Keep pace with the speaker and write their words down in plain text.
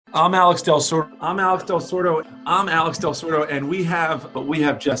I'm Alex Del Sordo. And we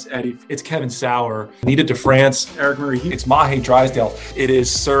have just Eddie. It's Kevin Sauer. Nita DeFrance, Eric Murray. It's Mahe Drysdale. It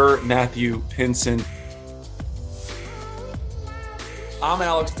is Sir Matthew Pinson. I'm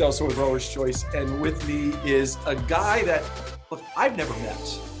Alex Del Sordo, Rower's Choice, and with me is a guy that I've never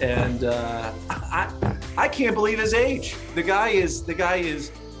met, and I can't believe his age. The guy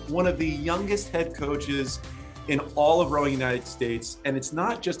is one of the youngest head coaches in all of rowing United States. And it's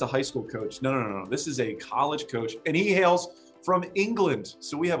not just a high school coach. No. This is a college coach, and he hails from England.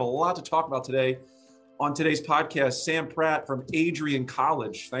 So we have a lot to talk about today on today's podcast. Sam Pratt from Adrian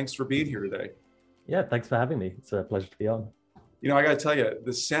College. Thanks for being here today. Yeah, thanks for having me. It's a pleasure to be on. You know, I got to tell you,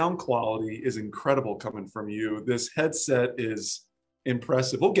 the sound quality is incredible coming from you. This headset is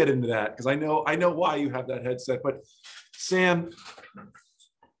impressive. We'll get into that because I know why you have that headset. But Sam,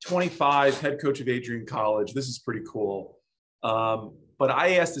 25, head coach of Adrian College. This is pretty cool. But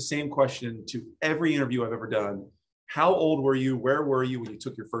I asked the same question to every interview I've ever done. How old were you? Where were you when you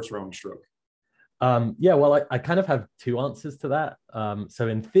took your first rowing stroke? I kind of have two answers to that. So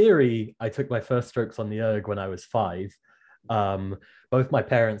in theory, I took my first strokes on the erg when I was 5. Both my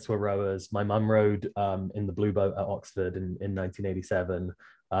parents were rowers. My mum rowed in the Blue Boat at Oxford in 1987.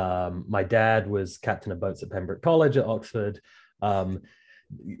 My dad was captain of boats at Pembroke College at Oxford.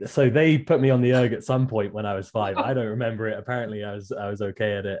 So they put me on the erg at some point when I was 5. I don't remember it. Apparently I was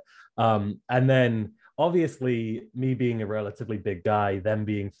okay at it. And then obviously me being a relatively big guy, them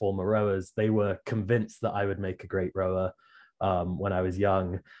being former rowers, they were convinced that I would make a great rower when I was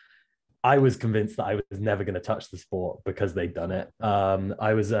young. I was convinced that I was never going to touch the sport because they'd done it.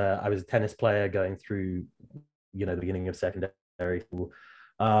 I was a tennis player going through, the beginning of secondary school.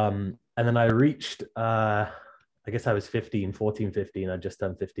 And then I reached, I guess I was 15. I just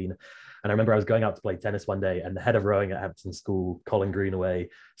turned 15. And I remember I was going out to play tennis one day, and the head of rowing at Hampton School, Colin Greenaway,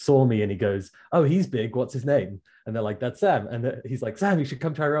 saw me and he goes, "Oh, he's big. What's his name?" And they're like, "That's Sam." And he's like, "Sam, you should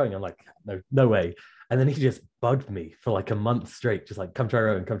come try rowing." I'm like, no way. And then he just bugged me for like a month straight, just like, come try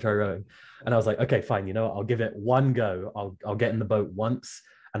rowing. And I was like, okay, fine. You know what? I'll give it one go. I'll get in the boat once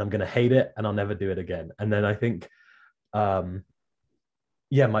and I'm going to hate it and I'll never do it again. And then I think, my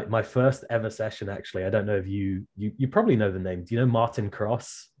first ever session, actually, I don't know if you probably know the name. Do you know Martin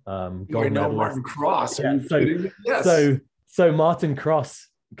Cross? I know Martin Cross. Yeah, yes. So Martin Cross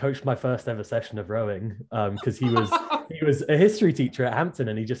coached my first ever session of rowing because he was a history teacher at Hampton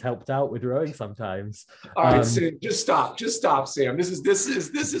and he just helped out with rowing sometimes. All right, Sam, just stop, Sam. This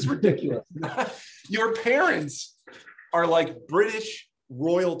is ridiculous. Your parents are like British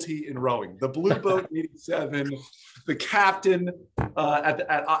royalty in rowing. The Blue Boat in '87, the captain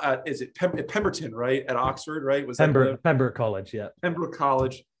at Pemberton, right? At Oxford, right? Was Pembroke College, yeah. Pembroke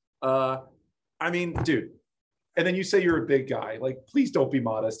College. Dude. And then you say you're a big guy. Like, please don't be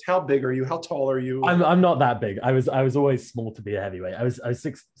modest. How big are you? How tall are you? I'm not that big. I was always small to be a heavyweight. I was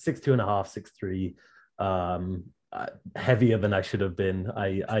 6'2.5", 6'3", heavier than I should have been.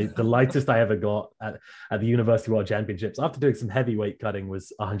 The lightest I ever got at the University World Championships after doing some heavyweight cutting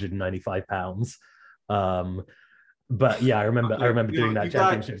was 195 pounds. But yeah, I remember doing that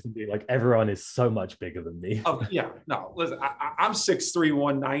championships and being like, everyone is so much bigger than me. Listen, I'm 6'3",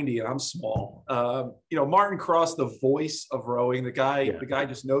 190, and I'm small. Martin Cross, the voice of rowing, the guy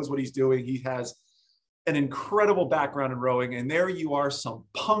just knows what he's doing. He has an incredible background in rowing, and there you are, some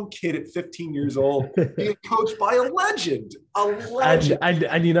punk kid at 15 years old being coached by a legend.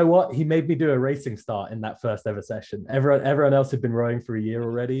 And you know what? He made me do a racing start in that first ever session. Everyone else had been rowing for a year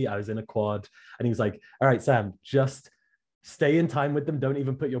already. I was in a quad, and he was like, "All right, Sam, just stay in time with them. Don't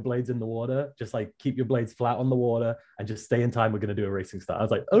even put your blades in the water. Just like keep your blades flat on the water and just stay in time. We're going to do a racing start." I was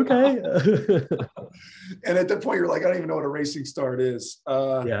like, okay. And at that point, you're like, I don't even know what a racing start is.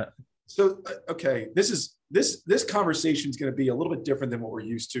 Yeah. So, okay, this conversation is going to be a little bit different than what we're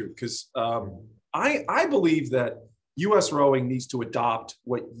used to, because I believe that U.S. rowing needs to adopt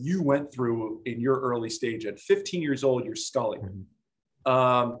what you went through in your early stage. At 15 years old, you're sculling.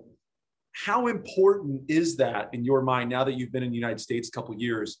 Mm-hmm. How important is that in your mind now that you've been in the United States a couple of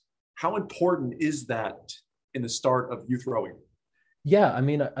years? How important is that in the start of youth rowing? Yeah, I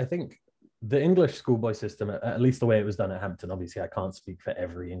mean, I think the English schoolboy system, at least the way it was done at Hampton, obviously I can't speak for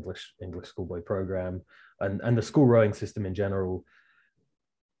every English schoolboy program, and the school rowing system in general,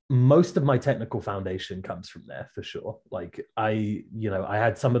 most of my technical foundation comes from there for sure. Like I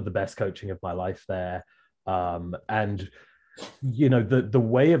had some of the best coaching of my life there. And the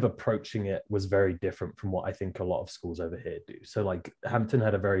way of approaching it was very different from what I think a lot of schools over here do. So like Hampton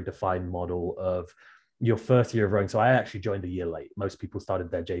had a very defined model of your first year of rowing. So I actually joined a year late. Most people started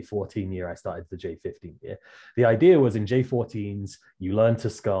their J14 year. I started the J15 year. The idea was in J14s, you learn to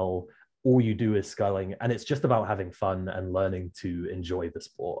scull. All you do is sculling, and it's just about having fun and learning to enjoy the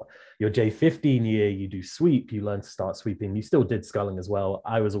sport. Your J15 year, you do sweep, you learn to start sweeping. You still did sculling as well.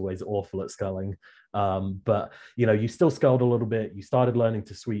 I was always awful at sculling, but you still sculled a little bit. You started learning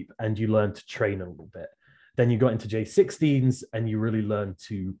to sweep, and you learned to train a little bit. Then you got into J16s and you really learned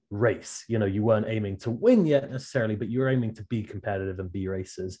to race. You weren't aiming to win yet necessarily, but you were aiming to be competitive and be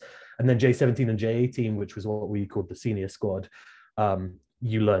racers. And then J17 and J18, which was what we called the senior squad,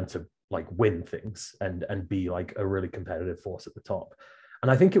 you learned to like win things and be like a really competitive force at the top.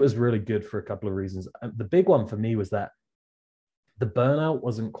 And I think it was really good for a couple of reasons. The big one for me was that the burnout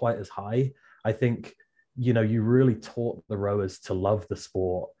wasn't quite as high. I think, you really taught the rowers to love the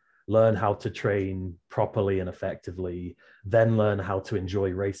sport, learn how to train properly and effectively, then learn how to enjoy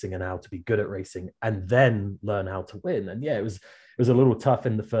racing and how to be good at racing, and then learn how to win. And yeah, it was a little tough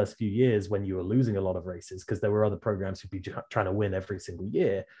in the first few years when you were losing a lot of races because there were other programs who'd be trying to win every single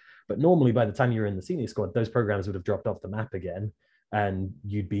year. But normally by the time you're in the senior squad, those programs would have dropped off the map again. And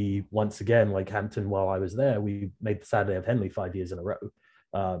you'd be once again like Hampton. While I was there, we made the Saturday of Henley 5 years in a row.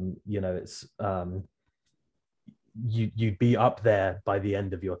 You'd be up there by the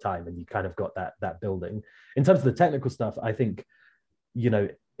end of your time, and you kind of got that building. In terms of the technical stuff, I think,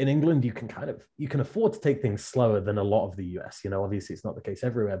 in England, you can afford to take things slower than a lot of the US. Obviously it's not the case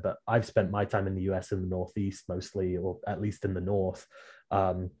everywhere, but I've spent my time in the US in the Northeast mostly, or at least in the North.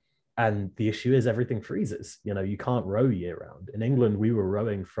 And the issue is everything freezes. You can't row year round. In England, we were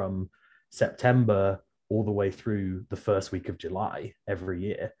rowing from September all the way through the first week of July every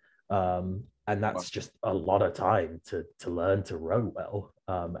year. And that's just a lot of time to learn to row well.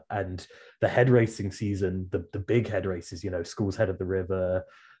 And the head racing season, the big head races, Schools Head of the River,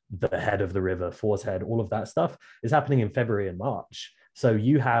 the Head of the River, Fours Head, all of that stuff is happening in February and March. So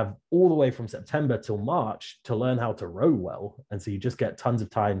you have all the way from September till March to learn how to row well. And so you just get tons of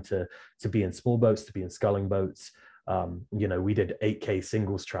time to be in small boats, to be in sculling boats. We did 8K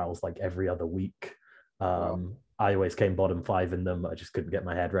singles trials like every other week. I always came bottom 5 in them. I just couldn't get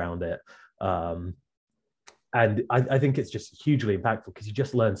my head around it. And I think it's just hugely impactful because you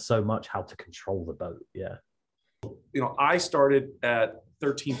just learn so much how to control the boat. Yeah. I started at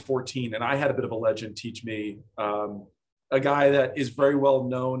 13, 14, and I had a bit of a legend teach me, a guy that is very well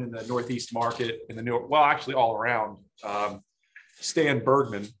known in the Northeast market, actually all around, Stan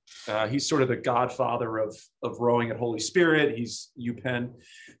Bergman. He's sort of the godfather of rowing at Holy Spirit. He's UPenn,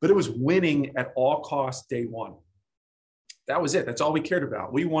 but it was winning at all costs day one. That was it. That's all we cared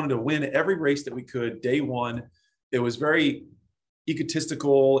about. We wanted to win every race that we could day one. It was very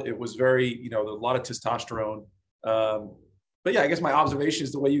egotistical. It was very, a lot of testosterone. But yeah, I guess my observation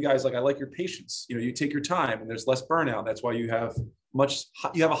is the way you guys I like your patience. You take your time and there's less burnout. That's why you have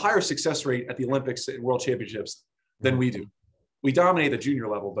a higher success rate at the Olympics and World Championships than we do. We dominate the junior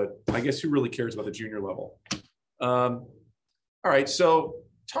level, but I guess who really cares about the junior level? All right. So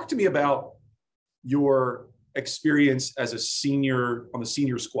talk to me about your experience as a senior on the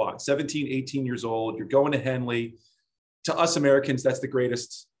senior squad, 17, 18 years old. You're going to Henley. To us Americans, that's the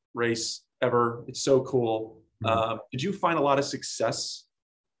greatest race ever. It's so cool. Did you find a lot of success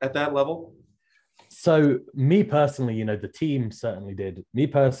at that level? So me personally, the team certainly did. Me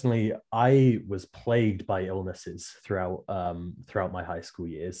personally, I was plagued by illnesses throughout my high school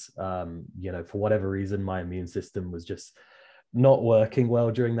years. For whatever reason, my immune system was just not working well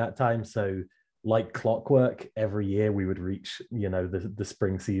during that time. So like clockwork, every year we would reach, the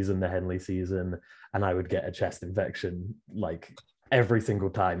spring season, the Henley season, and I would get a chest infection like every single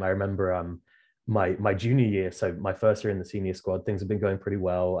time. I remember my junior year, so my first year in the senior squad, things have been going pretty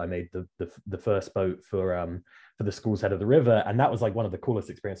well. I made the first boat for the Schools Head of the River, and that was like one of the coolest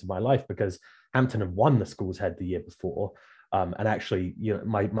experiences of my life because Hampton had won the Schools Head the year before. And actually,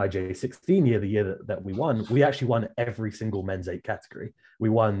 my J16 year, the year that we won, we actually won every single men's 8 category. We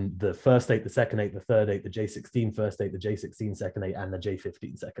won the first 8, the second 8, the third 8, the J16 first 8, the J16 second 8, and the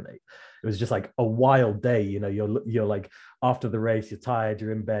J15 second 8. It was just like a wild day. You're like, after the race, you're tired,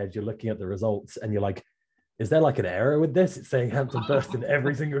 you're in bed, you're looking at the results, and you're like, is there like an error with this? It's saying Hampton first in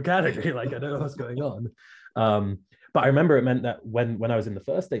every single category. Like, I don't know what's going on. But I remember it meant that when I was in the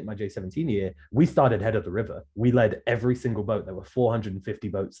first 8, my J17 year, we started head of the river. We led every single boat. There were 450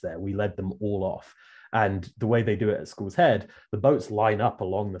 boats there. We led them all off. And the way they do it at Schools Head, the boats line up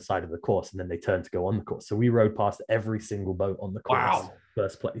along the side of the course and then they turn to go on the course. So we rode past every single boat on the course. Wow.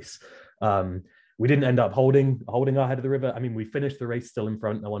 First place. We didn't end up holding our head of the river. I mean, we finished the race still in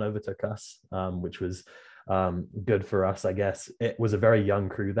front. No one overtook us, which was Good for us, I guess. It was a very young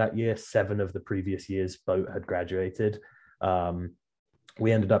crew that year. 7 of the previous year's boat had graduated.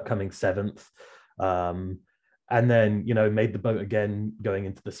 We ended up coming 7th. And then, made the boat again going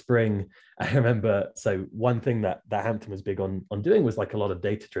into the spring. I remember, so one thing that Hampton was big on doing was like a lot of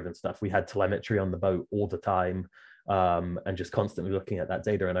data driven stuff. We had telemetry on the boat all the time, and just constantly looking at that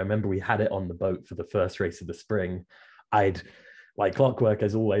data. And I remember we had it on the boat for the first race of the spring. I'd, like clockwork,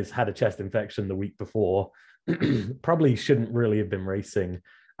 as always, had a chest infection the week before. Probably shouldn't really have been racing.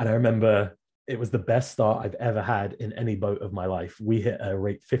 And I remember it was the best start I've ever had in any boat of my life. We hit a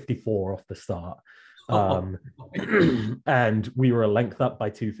rate 54 off the start. And we were a length up by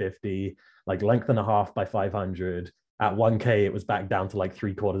 250, like length and a half by 500. At 1K, it was back down to like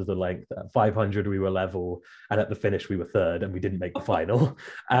 3/4 of the length. At 500, we were level. And at the finish, we were third and we didn't make the final.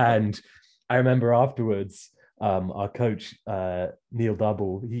 And I remember afterwards, our coach, Neil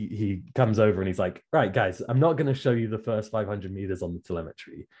Double, he comes over and he's like, right, guys, I'm not going to show you the first 500 meters on the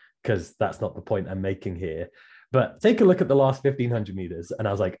telemetry because that's not the point I'm making here. But take a look at the last 1,500 meters. And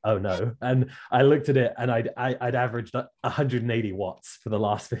I was like, oh no. And I looked at it and I'd averaged 180 watts for the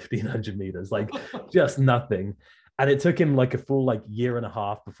last 1,500 meters, like just nothing. And it took him like a full year and a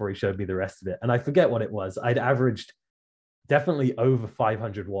half before he showed me the rest of it. And I forget what it was. I'd averaged definitely over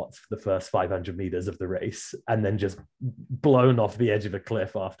 500 watts for the first 500 meters of the race, and then just blown off the edge of a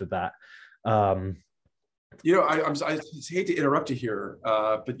cliff after that. I hate to interrupt you here,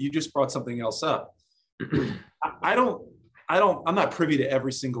 but you just brought something else up. I'm not privy to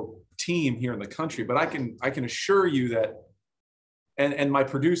every single team here in the country, but I can assure you that, and my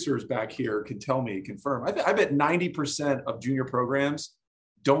producers back here can confirm. I bet 90% of junior programs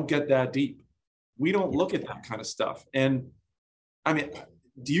don't get that deep. We don't look at that kind of stuff. And I mean,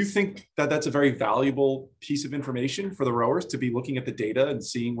 do you think that that's a very valuable piece of information for the rowers to be looking at the data and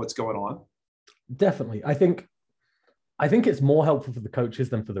seeing what's going on? Definitely. I think it's more helpful for the coaches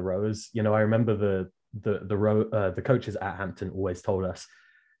than for the rowers. I remember the coaches at Hampton always told us,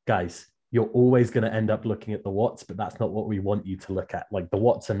 guys, you're always going to end up looking at the watts, but that's not what we want you to look at. Like, the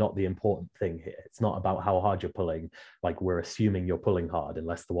watts are not the important thing here. It's not about how hard you're pulling. Like, we're assuming you're pulling hard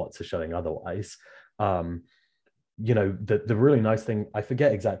unless the watts are showing otherwise. The really nice thing, I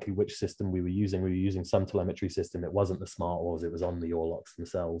forget exactly which system we were using. We were using some telemetry system. It wasn't the smart oars. It was on the oar locks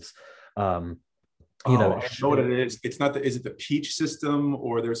themselves. I know what it is. It's not is it the Peach system,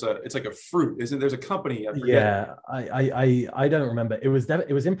 or it's like a fruit, isn't there's a company? Yeah, I don't remember. It was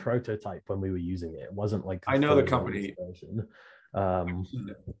in prototype when we were using it. It wasn't like I know the company version.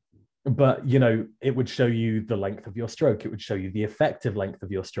 But it would show you the length of your stroke. It would show you the effective length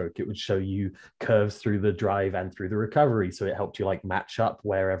of your stroke. It would show you curves through the drive and through the recovery. So it helped you match up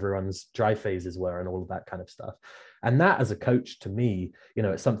where everyone's drive phases were and all of that kind of stuff. And that, as a coach, to me,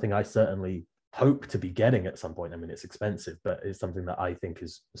 it's something I certainly hope to be getting at some point. I mean, it's expensive, but it's something that I think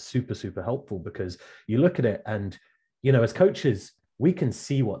is super, super helpful, because you look at it and, as coaches, we can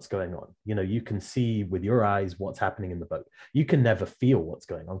see what's going on. You can see with your eyes what's happening in the boat. You can never feel what's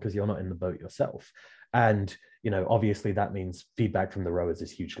going on because you're not in the boat yourself. And, obviously that means feedback from the rowers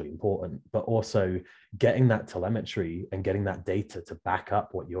is hugely important, but also getting that telemetry and getting that data to back up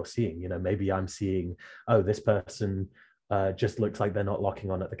what you're seeing. Maybe I'm seeing, oh, this person just looks like they're not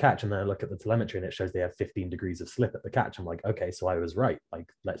locking on at the catch, and then I look at the telemetry and it shows they have 15 degrees of slip at the catch. I'm like, okay, so I was right.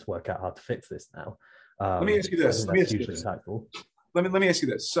 Let's work out how to fix this now. Let me ask you this. Let me ask you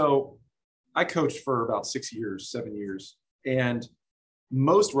this. So I coached for about 7 years, and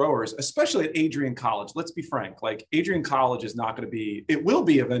most rowers, especially at Adrian College, let's be frank, Adrian College is not going to be, it will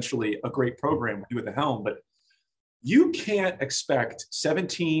be eventually a great program with you at the helm, but you can't expect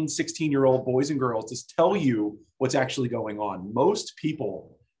 17, 16-year-old boys and girls to tell you what's actually going on. Most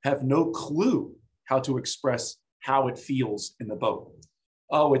people have no clue how to express how it feels in the boat.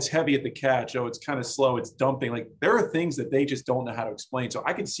 Oh, it's heavy at the catch. Oh, it's kind of slow. It's dumping. There are things that they just don't know how to explain. So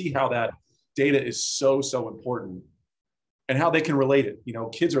I can see how that data is so, so important, and how they can relate it.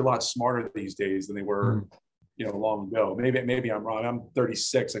 Kids are a lot smarter these days than they were, long ago. Maybe I'm wrong. I'm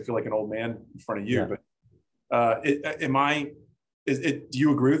 36. I feel like an old man in front of you, but do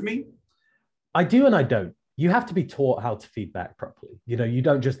you agree with me? I do and I don't. You have to be taught how to feedback properly. You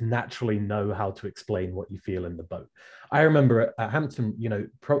don't just naturally know how to explain what you feel in the boat. I remember at Hampton,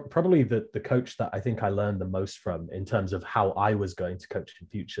 probably the coach that I think I learned the most from in terms of how I was going to coach in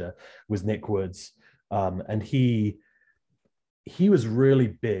future was Nick Woods. And he was really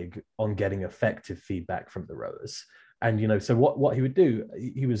big on getting effective feedback from the rowers. And, so what he would do,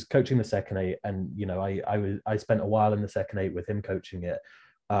 he was coaching the second eight, and, I spent a while in the second eight with him coaching it.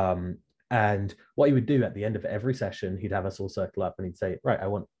 And what he would do at the end of every session, he'd have us all circle up and he'd say, right, I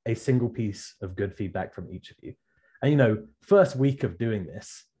want a single piece of good feedback from each of you. And, first week of doing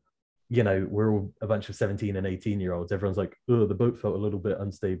this, we're all a bunch of 17 and 18-year-olds. Everyone's like, oh, the boat felt a little bit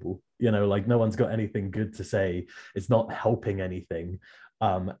unstable. Like no one's got anything good to say. It's not helping anything.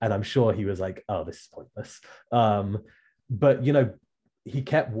 And I'm sure he was like, oh, this is pointless. But, he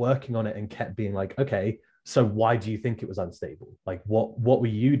kept working on it and kept being like, okay, so why do you think it was unstable? Like, what were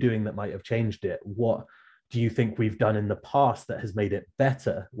you doing that might have changed it? What do you think we've done in the past that has made it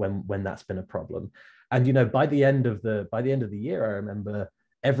better when that's been a problem? And, by the end of the year, I remember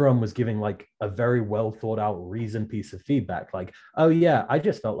everyone was giving like a very well thought out reasoned piece of feedback. Like, oh yeah, I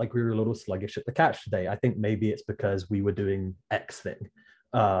just felt like we were a little sluggish at the catch today. I think maybe it's because we were doing X thing.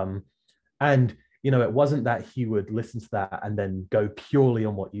 And, it wasn't that he would listen to that and then go purely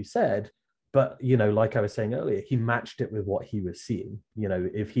on what you said, but, like I was saying earlier, he matched it with what he was seeing.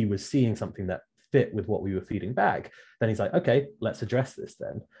 If he was seeing something that fit with what we were feeding back, then he's like, okay, let's address this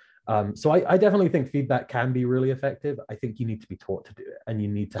then. So I definitely think feedback can be really effective. I think you need to be taught to do it, and you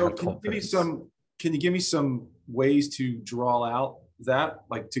need to have confidence. Can you give me some ways to draw out that,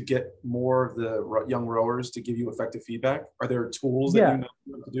 like to get more of the young rowers to give you effective feedback? Are there tools that you know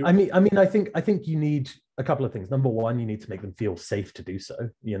what to do? I mean, I think you need a couple of things. Number one, you need to make them feel safe to do so.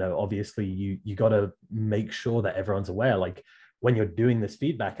 Obviously you got to make sure that everyone's aware, like when you're doing this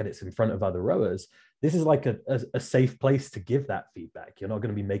feedback and it's in front of other rowers, this is like a safe place to give that feedback. You're not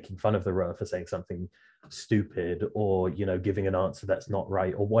going to be making fun of the rower for saying something stupid or, giving an answer that's not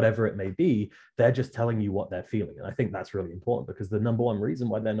right or whatever it may be. They're just telling you what they're feeling. And I think that's really important, because the number one reason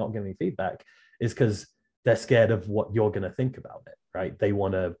why they're not giving feedback is because they're scared of what you're going to think about it, right? They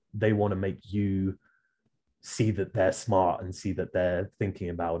want to make you see that they're smart and see that they're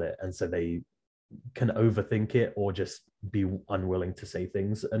thinking about it. And so they can overthink it or just be unwilling to say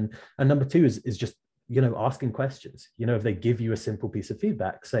things. And number two is just, asking questions. If they give you a simple piece of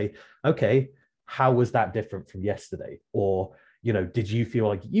feedback, say, okay, how was that different from yesterday? Or, did you feel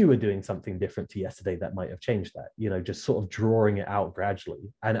like you were doing something different to yesterday that might have changed that? Just sort of drawing it out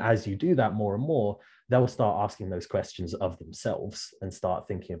gradually. And as you do that more and more, they'll start asking those questions of themselves and start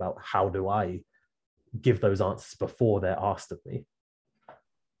thinking about, how do I give those answers before they're asked of me?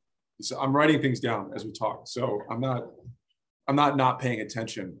 So I'm writing things down as we talk. So I'm not paying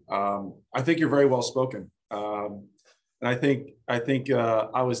attention. I think you're very well spoken. And I think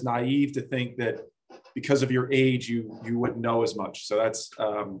I was naive to think that because of your age, you wouldn't know as much. So I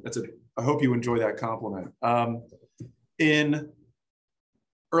hope you enjoy that compliment.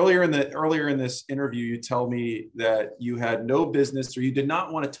 Earlier in this interview, you tell me that you had no business, or you did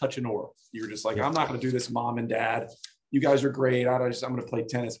not want to touch an oar. You were just like, I'm not going to do this, mom and dad. You guys are great. I'm going to play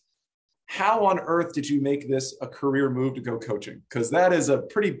tennis. How on earth did you make this a career move to go coaching? Because that is a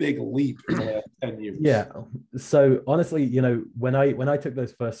pretty big leap in the last 10 years. Yeah. So honestly, when I took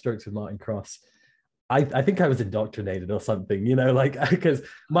those first strokes with Martin Cross, I think I was indoctrinated or something, because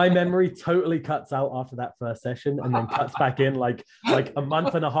my memory totally cuts out after that first session and then cuts back in like a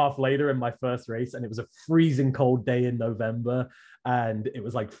month and a half later in my first race. And it was a freezing cold day in November. And it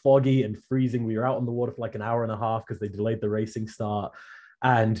was like foggy and freezing. We were out on the water for like an hour and a half because they delayed the racing start.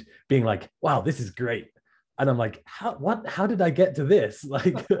 And being like, wow, this is great. And I'm like, how did I get to this?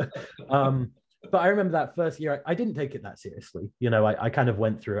 But I remember that first year, I didn't take it that seriously. I kind of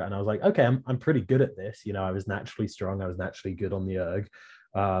went through it and I was like, okay, I'm pretty good at this. I was naturally strong. I was naturally good on the erg.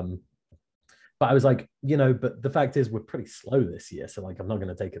 But I was like, but the fact is we're pretty slow this year. So like, I'm not going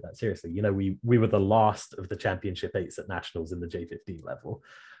to take it that seriously. We were the last of the championship 8s at nationals in the J15 level.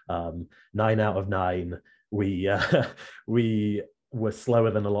 9 out of 9. We were slower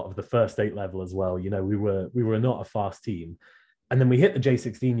than a lot of the first 8 level as well. We were not a fast team. And then we hit the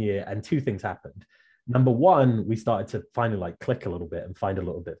J16 year and two things happened. Number one, we started to finally like click a little bit and find a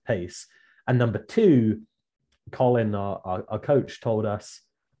little bit of pace. And number two, Colin, our coach, told us,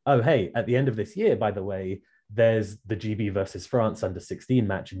 oh, hey, at the end of this year, by the way, there's the GB versus France under 16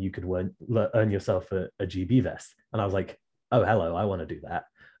 match and you could earn yourself a GB vest. And I was like, oh, hello, I want to do that.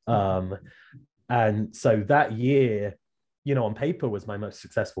 And so that year, on paper was my most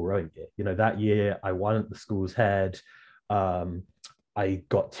successful rowing year. That year I won at the school's head. I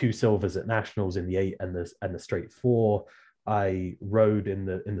got 2 silvers at nationals in the 8 and the straight 4. I rowed in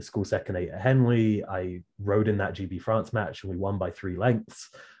the school second 8 at Henley. I rowed in that GB France match and we won by 3 lengths.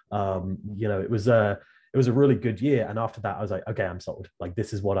 It was a really good year. And after that, I was like, okay, I'm sold. Like,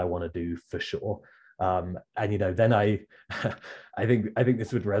 this is what I want to do for sure. And then I think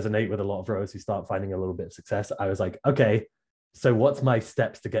this would resonate with a lot of rowers who start finding a little bit of success. I was like, okay, so what's my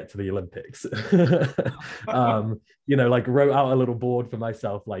steps to get to the Olympics? Like wrote out a little board for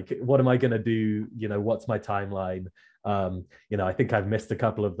myself, like, what am I going to do? What's my timeline? I think I've missed a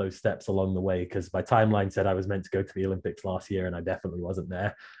couple of those steps along the way because my timeline said I was meant to go to the Olympics last year and I definitely wasn't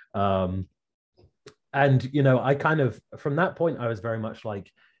there. I kind of, from that point, I was very much like,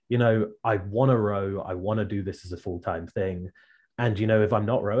 I want to row, I want to do this as a full-time thing. And, if I'm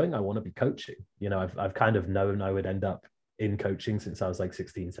not rowing, I want to be coaching. I've kind of known I would end up in coaching since I was like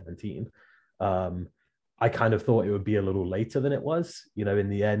 16, 17. I kind of thought it would be a little later than it was, in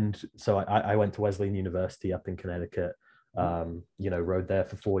the end. So I went to Wesleyan University up in Connecticut, rowed there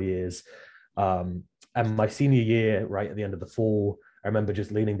for 4 years. And my senior year, right at the end of the fall, I remember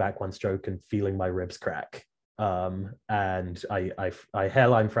just leaning back one stroke and feeling my ribs crack. And I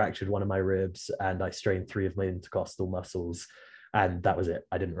hairline fractured one of my ribs and I strained 3 of my intercostal muscles. And that was it.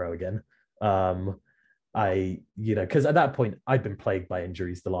 I didn't row again. Because at that point I'd been plagued by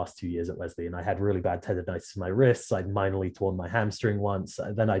injuries the last 2 years at Wesleyan. I had really bad tendonitis in my wrists. I'd minorly torn my hamstring once.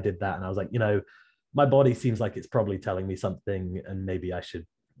 And then I did that and I was like, my body seems like it's probably telling me something and maybe I should,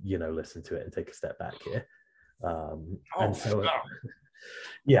 listen to it and take a step back here.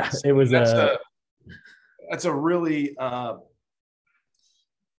 It was that's a really I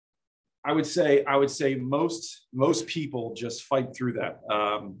would say most people just fight through that.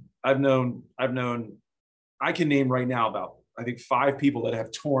 I've known I can name right now about I think 5 people that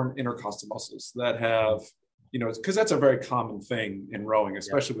have torn intercostal muscles that have, because that's a very common thing in rowing,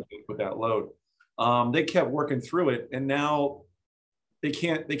 especially with that load. They kept working through it and now they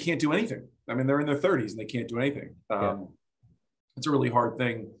can't do anything. I mean, they're in their 30s and they can't do anything. It's a really hard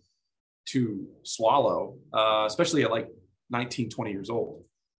thing to swallow, especially at like 19, 20 years old.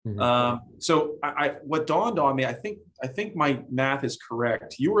 Mm-hmm. So what dawned on me, I think my math is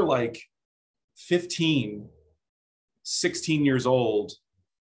correct. You were like 15, 16 years old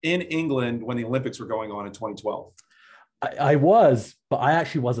in England when the Olympics were going on in 2012. I was, but I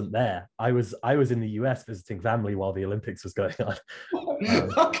actually wasn't there. I was in the US visiting family while the Olympics was going on.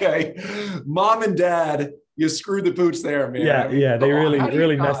 Okay. Mom and dad, you screwed the pooch there, man. Yeah. They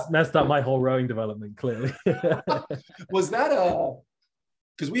really messed up my whole rowing development, clearly. Was that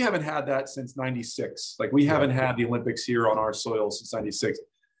because we haven't had that since 96. Like we haven't had the Olympics here on our soil since 96.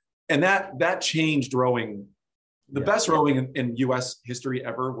 And that changed rowing. The best rowing in US history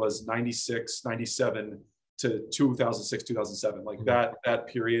ever was 96, 97 to 2006, 2007, like that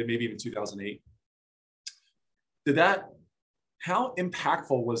period, maybe even 2008. How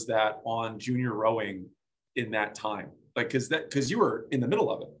impactful was that on junior rowing in that time? Like, because you were in the middle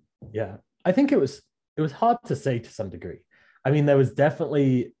of it. Yeah, I think it was hard to say to some degree. I mean, it was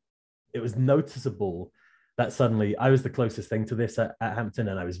noticeable that suddenly I was the closest thing to this at Hampton,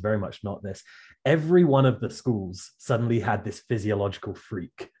 and I was very much not this. Every one of the schools suddenly had this physiological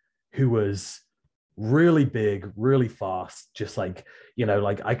freak who was really big, really fast, just like,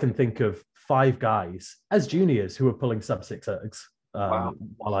 like I can think of 5 guys as juniors who were pulling sub 6 ergs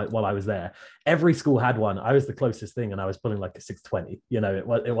while I was there. Every school had one. I was the closest thing and I was pulling like a 620.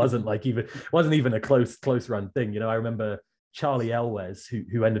 It wasn't even a close run thing. I remember Charlie Elwes,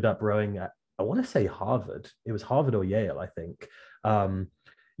 who ended up rowing at, I want to say Harvard. It was Harvard or Yale, I think.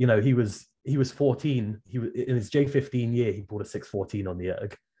 He was 14. He was in his J15 year, he pulled a 614 on the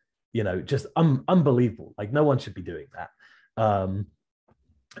erg. Just unbelievable. Like no one should be doing that.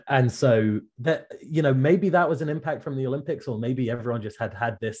 And so that, maybe that was an impact from the Olympics, or maybe everyone just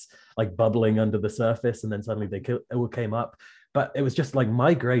had this like bubbling under the surface and then suddenly it all came up. But it was just like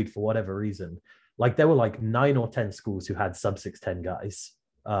my grade, for whatever reason, like there were like 9 or 10 schools who had sub 610 guys.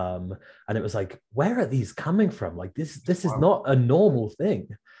 And it was like, where are these coming from? Like this is not a normal thing.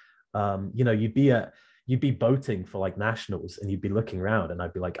 You'd be boating for like nationals and you'd be looking around and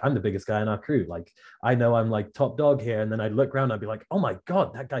I'd be like, I'm the biggest guy in our crew. Like, I know I'm like top dog here. And then I'd look around and I'd be like, oh my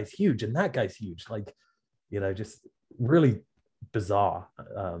God, that guy's huge. And that guy's huge. Like, just really bizarre,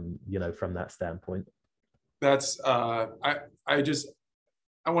 from that standpoint. That's, I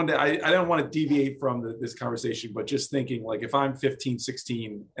don't want to deviate from this conversation, but just thinking like, if I'm 15,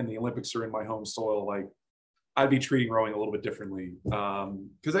 16 and the Olympics are in my home soil, like I'd be treating rowing a little bit differently.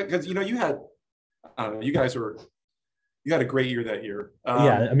 Because you had, you had a great year that year.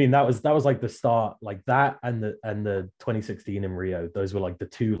 I mean, that was like the start, like that and the 2016 in Rio. Those were like the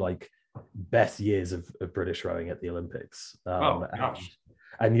 2 like best years of British rowing at the Olympics. Gosh.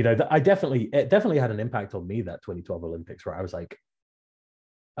 And it definitely had an impact on me, that 2012 Olympics, where I was like,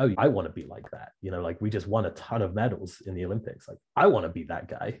 oh, I want to be like that. Like we just won a ton of medals in the Olympics. Like I want to be that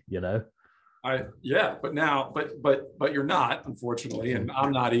guy. Yeah, but you're not, unfortunately, and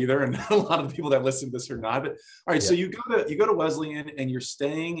I'm not either, and a lot of the people that listen to this are not. But all right, so you go to Wesleyan and you're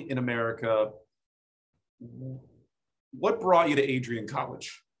staying in America. What brought you to Adrian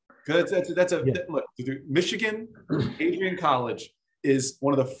College? Because look, Michigan, Adrian College is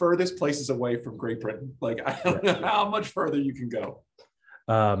one of the furthest places away from Great Britain. Like, I don't know how much further you can go.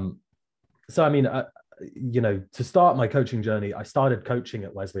 So I mean, to start my coaching journey, I started coaching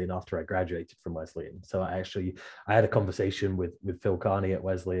at Wesleyan after I graduated from Wesleyan. So I had a conversation with Phil Carney at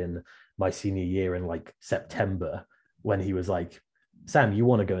Wesleyan my senior year in like September, when he was like, Sam, you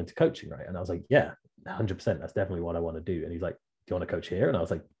want to go into coaching, right? And I was like, yeah, 100%. That's definitely what I want to do. And he's like, do you want to coach here? And I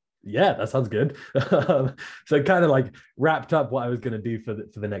was like, yeah, that sounds good. So kind of like wrapped up what I was going to do for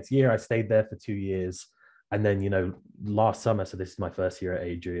the next year. I stayed there for 2 years. And then, last summer, so this is my first year at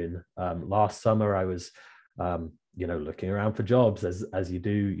Adrian. Last summer, I was, looking around for jobs as you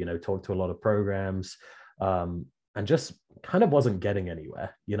do, talk to a lot of programs, and just kind of wasn't getting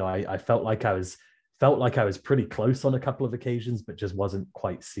anywhere. I felt like I was pretty close on a couple of occasions, but just wasn't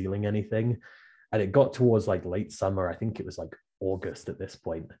quite sealing anything. And it got towards like late summer. I think it was like August at this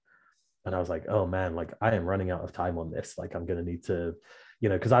point. And I was like, oh man, like I am running out of time on this. Like I'm going to need to,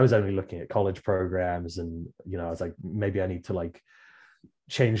 because I was only looking at college programs, and, I was like, maybe I need to like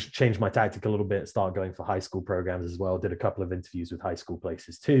change my tactic a little bit, start going for high school programs as well. Did a couple of interviews with high school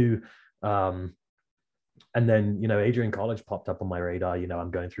places too. And then, Adrian College popped up on my radar.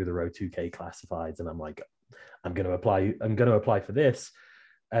 I'm going through the Row 2K classifieds, and I'm like, I'm going to apply for this.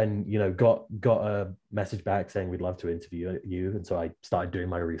 And, got a message back saying we'd love to interview you. And so I started doing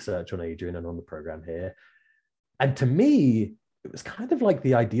my research on Adrian and on the program here. And to me, it was kind of like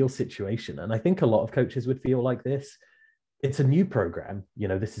the ideal situation. And I think a lot of coaches would feel like this. It's a new program.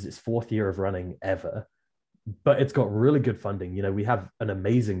 This is its 4th year of running ever, but it's got really good funding. We have an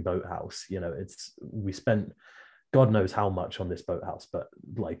amazing boathouse. We spent God knows how much on this boathouse, but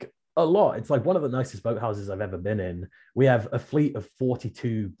like a lot. It's like one of the nicest boathouses I've ever been in. We have a fleet of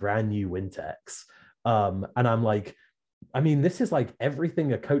 42 brand new Wintex. And I'm like, I mean, this is like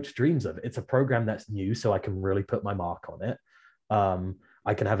everything a coach dreams of. It's a program that's new, so I can really put my mark on it.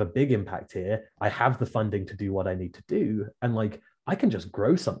 I can have a big impact here. I have the funding to do what I need to do. And like, I can just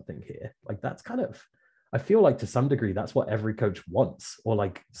grow something here. Like that's kind of, I feel like to some degree, that's what every coach wants, or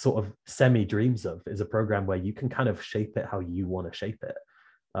like sort of semi dreams of, is a program where you can kind of shape it how you want to shape it.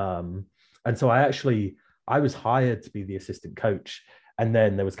 And so I was hired to be the assistant coach. And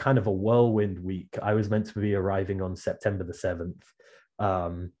then there was kind of a whirlwind week. I was meant to be arriving on September the 7th.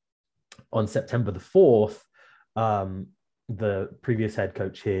 On September the 4th, the previous head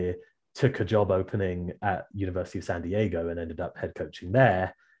coach here took a job opening at University of San Diego and ended up head coaching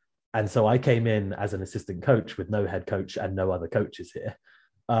there. And so I came in as an assistant coach with no head coach and no other coaches here.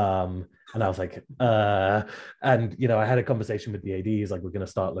 And I was like, I had a conversation with the AD. He's like, we're going to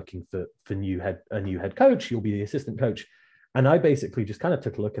start looking for a new head coach. You'll be the assistant coach. And I basically just kind of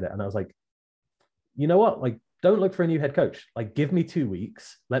took a look at it, and I was like, you know what? Like, don't look for a new head coach. Like, give me 2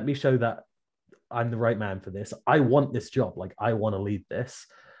 weeks. Let me show that I'm the right man for this. I want this job. Like, I want to lead this.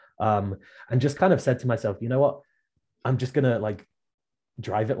 And just kind of said to myself, you know what? I'm just going to like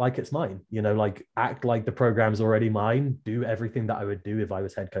drive it like it's mine, like act like the program's already mine, do everything that I would do if I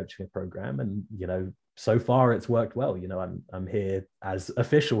was head coaching a program. And, so far it's worked well. I'm here as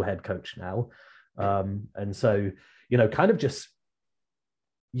official head coach now. And so, kind of just,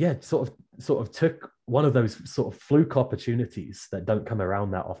 sort of took one of those sort of fluke opportunities that don't come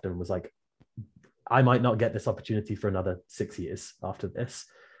around that often. Was like, I might not get this opportunity for another 6 years after this.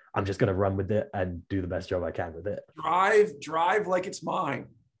 I'm just going to run with it and do the best job I can with it. Drive like it's mine.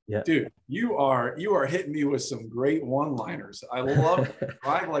 Yeah. Dude, you are hitting me with some great one-liners. I love it.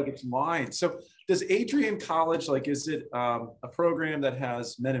 Drive like it's mine. So does Adrian College, like, is it a program that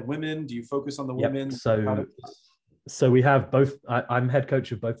has men and women? Do you focus on the women? So we have both. I'm head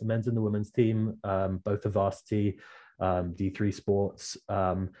coach of both the men's and the women's team, both the varsity, D3 sports.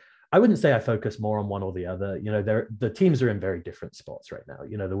 I wouldn't say I focus more on one or the other. The teams are in very different spots right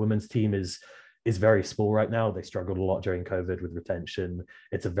now. The women's team is very small right now. They struggled a lot during COVID with retention.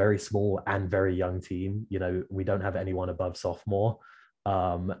 It's a very small and very young team. We don't have anyone above sophomore.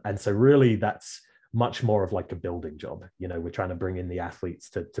 And so really that's much more of like a building job. We're trying to bring in the athletes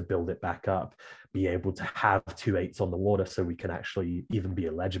to build it back up, be able to have 2 8s on the water so we can actually even be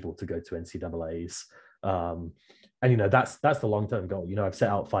eligible to go to NCAAs. And that's the long-term goal. I've set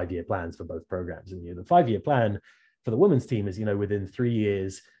out 5-year plans for both programs, and the 5-year plan for the women's team is within 3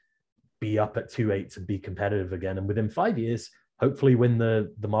 years be up at 2 8s and be competitive again, and within 5 years hopefully win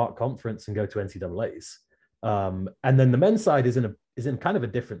the MARC conference and go to NCAAs. And then the men's side is in kind of a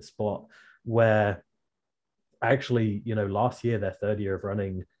different spot. where actually, last year, their third year of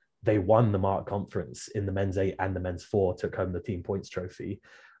running, they won the Mark Conference in the men's 8 and the men's 4, took home the team points trophy.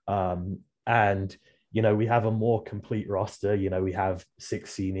 And we have a more complete roster. We have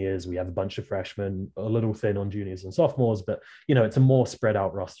 6 seniors, we have a bunch of freshmen, a little thin on juniors and sophomores, but it's a more spread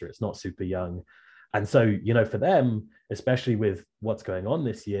out roster. It's not super young. And so, for them, especially with what's going on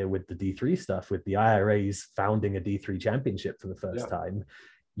this year with the D3 stuff, with the IRAs founding a D3 championship for the first time,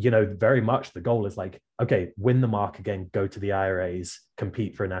 very much the goal is like, okay, win the Mark again, go to the IRAs,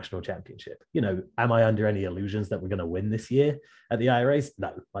 compete for a national championship. Am I under any illusions that we're going to win this year at the IRAs?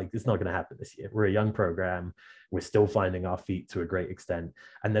 No, it's not going to happen this year. We're a young program. We're still finding our feet to a great extent.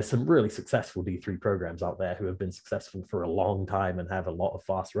 And there's some really successful D3 programs out there who have been successful for a long time and have a lot of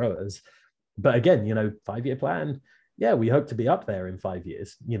fast rowers. But again, 5-year plan. Yeah, we hope to be up there in 5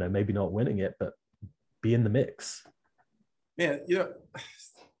 years, maybe not winning it, but be in the mix. Man,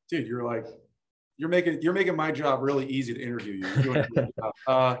 dude, you're making my job really easy to interview you. You're doing a good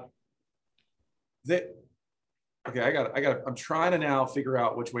job. I'm trying to now figure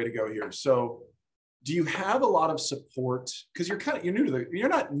out which way to go here. So, do you have a lot of support? Because you're not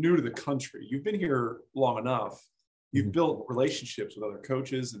new to the country. You've been here long enough. You've built relationships with other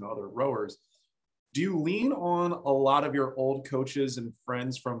coaches and other rowers. Do you lean on a lot of your old coaches and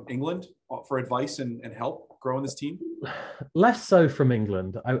friends from England for advice and help growing this team? Less so from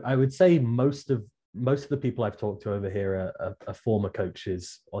England. I would say most of the people I've talked to over here are former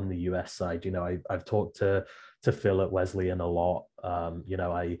coaches on the US side. I've talked to Phil at Wesleyan a lot.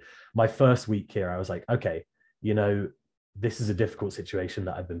 My first week here, I was like, okay, this is a difficult situation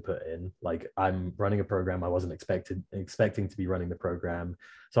that I've been put in. Like, I'm running a program. I wasn't expecting to be running the program.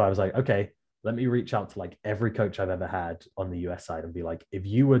 So I was like, okay, let me reach out to like every coach I've ever had on the US side and be like, if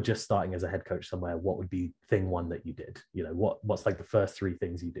you were just starting as a head coach somewhere, what would be thing one that you did? What's like the first 3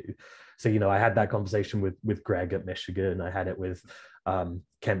 things you do? So, I had that conversation with Greg at Michigan. I had it with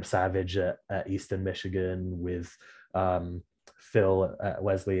Kemp Savage at Eastern Michigan, with Phil at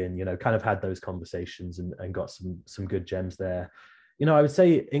Wesleyan, kind of had those conversations and got some good gems there. I would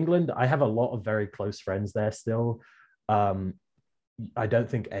say England, I have a lot of very close friends there still. I don't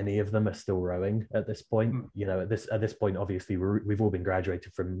think any of them are still rowing at this point. At this point, obviously, we've all been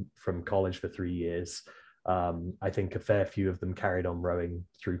graduated from college for 3 years. I think a fair few of them carried on rowing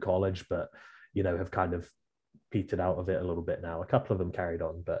through college, but have kind of petered out of it a little bit now. A couple of them carried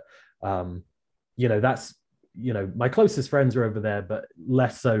on, but that's my closest friends are over there, but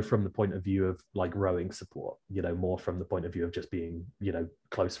less so from the point of view of like rowing support. More from the point of view of just being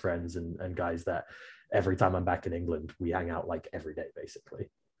close friends and guys that every time I'm back in England, we hang out like every day, basically.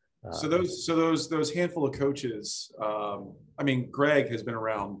 So those handful of coaches. Greg has been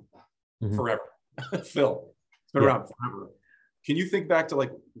around forever. Phil, it's been around forever. Can you think back to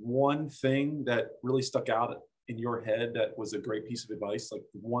like one thing that really stuck out in your head that was a great piece of advice? Like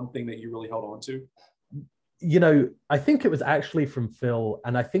one thing that you really held on to? I think it was actually from Phil,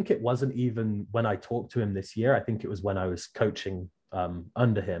 and I think it wasn't even when I talked to him this year. I think it was when I was coaching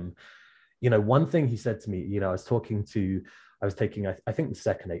under him. One thing he said to me, I was taking, I think the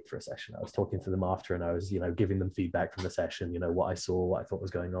second 8 for a session. I was talking to them after, and I was, giving them feedback from the session, what I saw, what I thought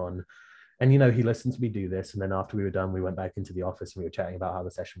was going on. And, he listened to me do this. And then after we were done, we went back into the office and we were chatting about how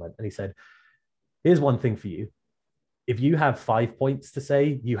the session went. And he said, here's one thing for you. If you have 5 points to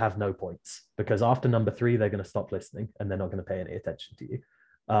say, you have no points, because after number 3, they're going to stop listening and they're not going to pay any attention to you.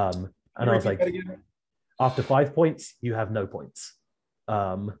 And I was like, after 5 points, you have no points.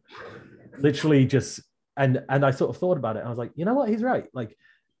 Literally just, and I sort of thought about it. And I was like, you know what? He's right. Like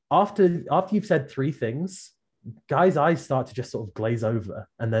after you've said 3 things, guys' eyes start to just sort of glaze over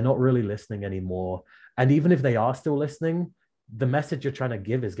and they're not really listening anymore. And even if they are still listening, the message you're trying to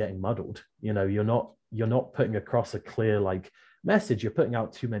give is getting muddled. You're not putting across a clear like message. You're putting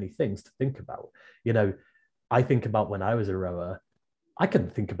out too many things to think about. I think about when I was a rower, I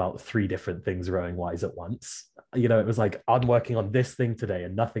couldn't think about 3 different things rowing wise at once. It was like, I'm working on this thing today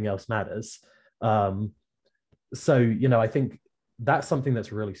and nothing else matters. So, I think that's something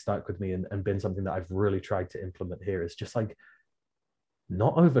that's really stuck with me and been something that I've really tried to implement here, is just like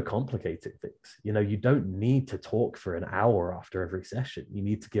not overcomplicating things. You don't need to talk for an hour after every session. You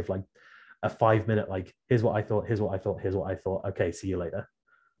need to give like a 5-minute, like, here's what I thought, here's what I thought, here's what I thought. Okay, see you later.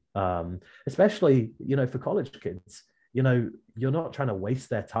 Especially, for college kids, you're not trying to waste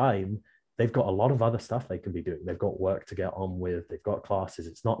their time. They've got a lot of other stuff they can be doing. They've got work to get on with. They've got classes.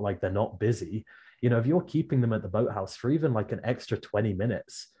 It's not like they're not busy. If you're keeping them at the boathouse for even like an extra 20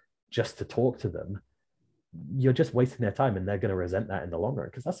 minutes just to talk to them, you're just wasting their time, and they're going to resent that in the long run,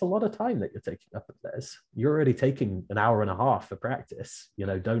 because that's a lot of time that you're taking up of theirs. You're already taking an hour and a half for practice.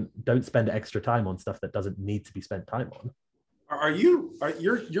 Don't spend extra time on stuff that doesn't need to be spent time on. You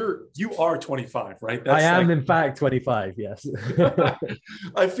are 25, right? I am, in fact, 25. Yes.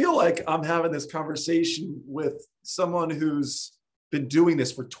 I feel like I'm having this conversation with someone who's been doing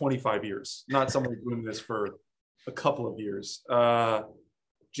this for 25 years, not someone who's doing this for a couple of years.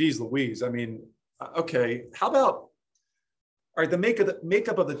 Geez Louise. I mean, okay. How about, all right, the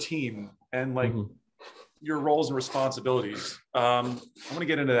makeup of the team and like your roles and responsibilities. I'm going to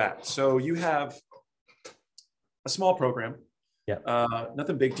get into that. So you have a small program. Yeah.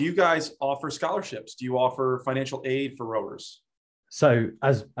 Nothing big. Do you guys offer scholarships? Do you offer financial aid for rowers? So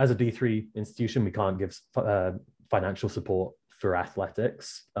as a D3 institution, we can't give financial support for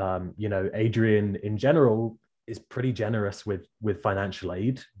athletics. Adrian in general is pretty generous with financial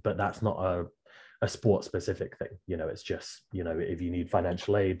aid, but that's not a sport specific thing. It's just, if you need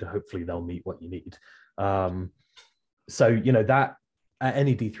financial aid, hopefully they'll meet what you need. That at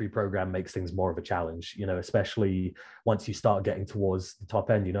any D3 program makes things more of a challenge, especially once you start getting towards the top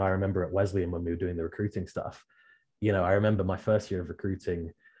end. I remember at Wesleyan when we were doing the recruiting stuff, I remember my first year of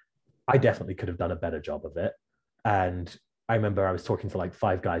recruiting, I definitely could have done a better job of it. And I remember I was talking to like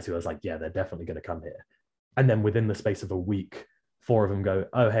 5 guys who I was like, yeah, they're definitely going to come here. And then within the space of a week, 4 of them go,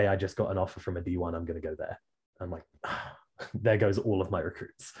 oh, hey, I just got an offer from a D1. I'm going to go there. I'm like, there goes all of my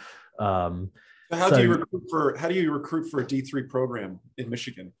recruits. How do you recruit for a D3 program in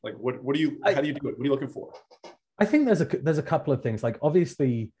Michigan? Like, how do you do it? What are you looking for? I think there's a couple of things. Like,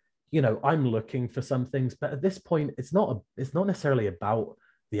 obviously, I'm looking for some things, but at this point, it's not necessarily about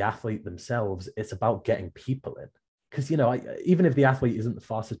the athlete themselves. It's about getting people in. Because, even if the athlete isn't the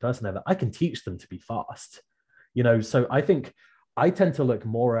fastest person ever, I can teach them to be fast. So I think I tend to look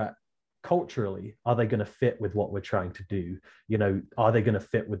more at culturally, are they going to fit with what we're trying to do? Are they going to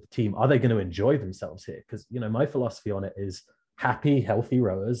fit with the team? Are they going to enjoy themselves here? Because, my philosophy on it is happy, healthy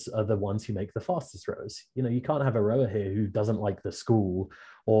rowers are the ones who make the fastest rowers. You can't have a rower here who doesn't like the school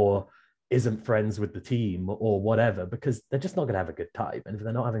or isn't friends with the team or whatever, because they're just not going to have a good time. And if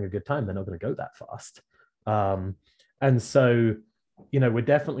they're not having a good time, they're not going to go that fast. And so, we're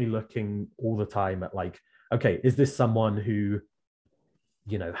definitely looking all the time at like, okay, is this someone who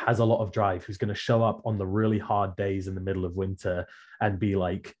has a lot of drive, who's going to show up on the really hard days in the middle of winter and be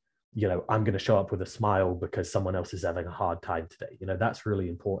like, I'm going to show up with a smile because someone else is having a hard time today. That's really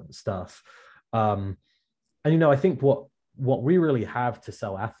important stuff. And, I think what we really have to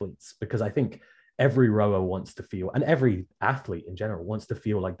sell athletes, because I think every rower wants to feel, and every athlete in general wants to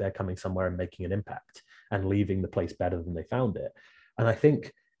feel like they're coming somewhere and making an impact and leaving the place better than they found it. And I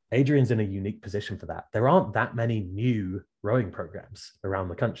think Adrian's in a unique position for that. There aren't that many new rowing programs around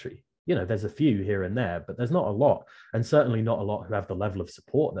the country. There's a few here and there, but there's not a lot, and certainly not a lot who have the level of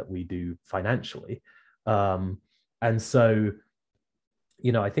support that we do financially. And so,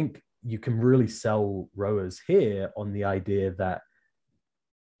 I think you can really sell rowers here on the idea that,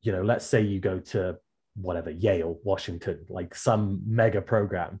 let's say you go to whatever, Yale, Washington, like some mega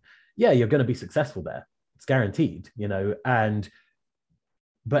program. Yeah, you're going to be successful there. It's guaranteed,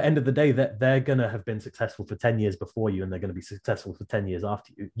 but end of the day, that they're going to have been successful for 10 years before you, and they're going to be successful for 10 years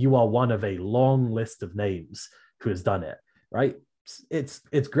after you. You are one of a long list of names who has done it, right? It's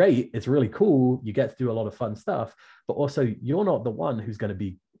great. It's really cool. You get to do a lot of fun stuff, but also you're not the one who's going to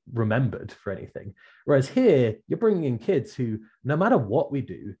be remembered for anything. Whereas here, you're bringing in kids who, no matter what we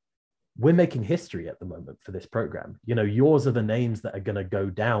do, we're making history at the moment for this program. Yours are the names that are going to go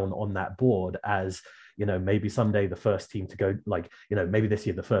down on that board as, maybe someday the first team to go, maybe this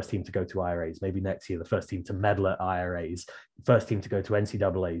year the first team to go to IRAs, maybe next year the first team to medal at IRAs, first team to go to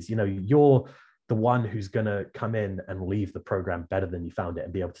NCAAs. You're the one who's going to come in and leave the program better than you found it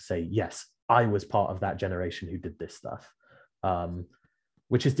and be able to say, yes, I was part of that generation who did this stuff,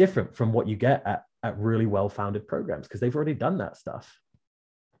 which is different from what you get at really well-founded programs, because they've already done that stuff.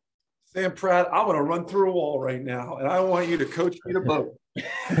 Sam Pratt, I want to run through a wall right now, and I want you to coach me to boat.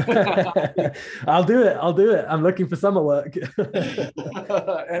 I'll do it. I'm looking for summer work.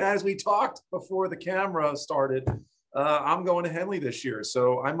 And as we talked before the camera started, I'm going to Henley this year,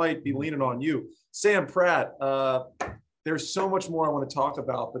 so I might be leaning on you. Sam Pratt, there's so much more I want to talk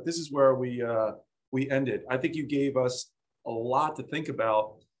about, but this is where we ended. I think you gave us a lot to think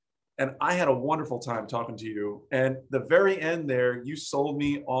about. And I had a wonderful time talking to you. And the very end there, you sold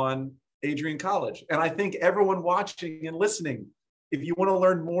me on Adrian College. And I think everyone watching and listening, if you want to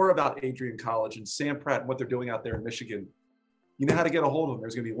learn more about Adrian College and Sam Pratt and what they're doing out there in Michigan, you know how to get a hold of them.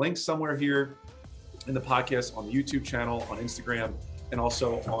 There's going to be links somewhere here in the podcast, on the YouTube channel, on Instagram, and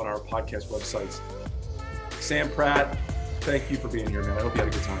also on our podcast websites. Sam Pratt, thank you for being here, man. I hope you had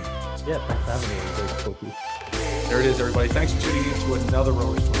a good time. Yeah, thanks for having me. It was great to talk to you. There it is, everybody. Thanks for tuning in to another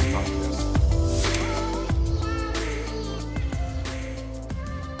Rower Stories podcast.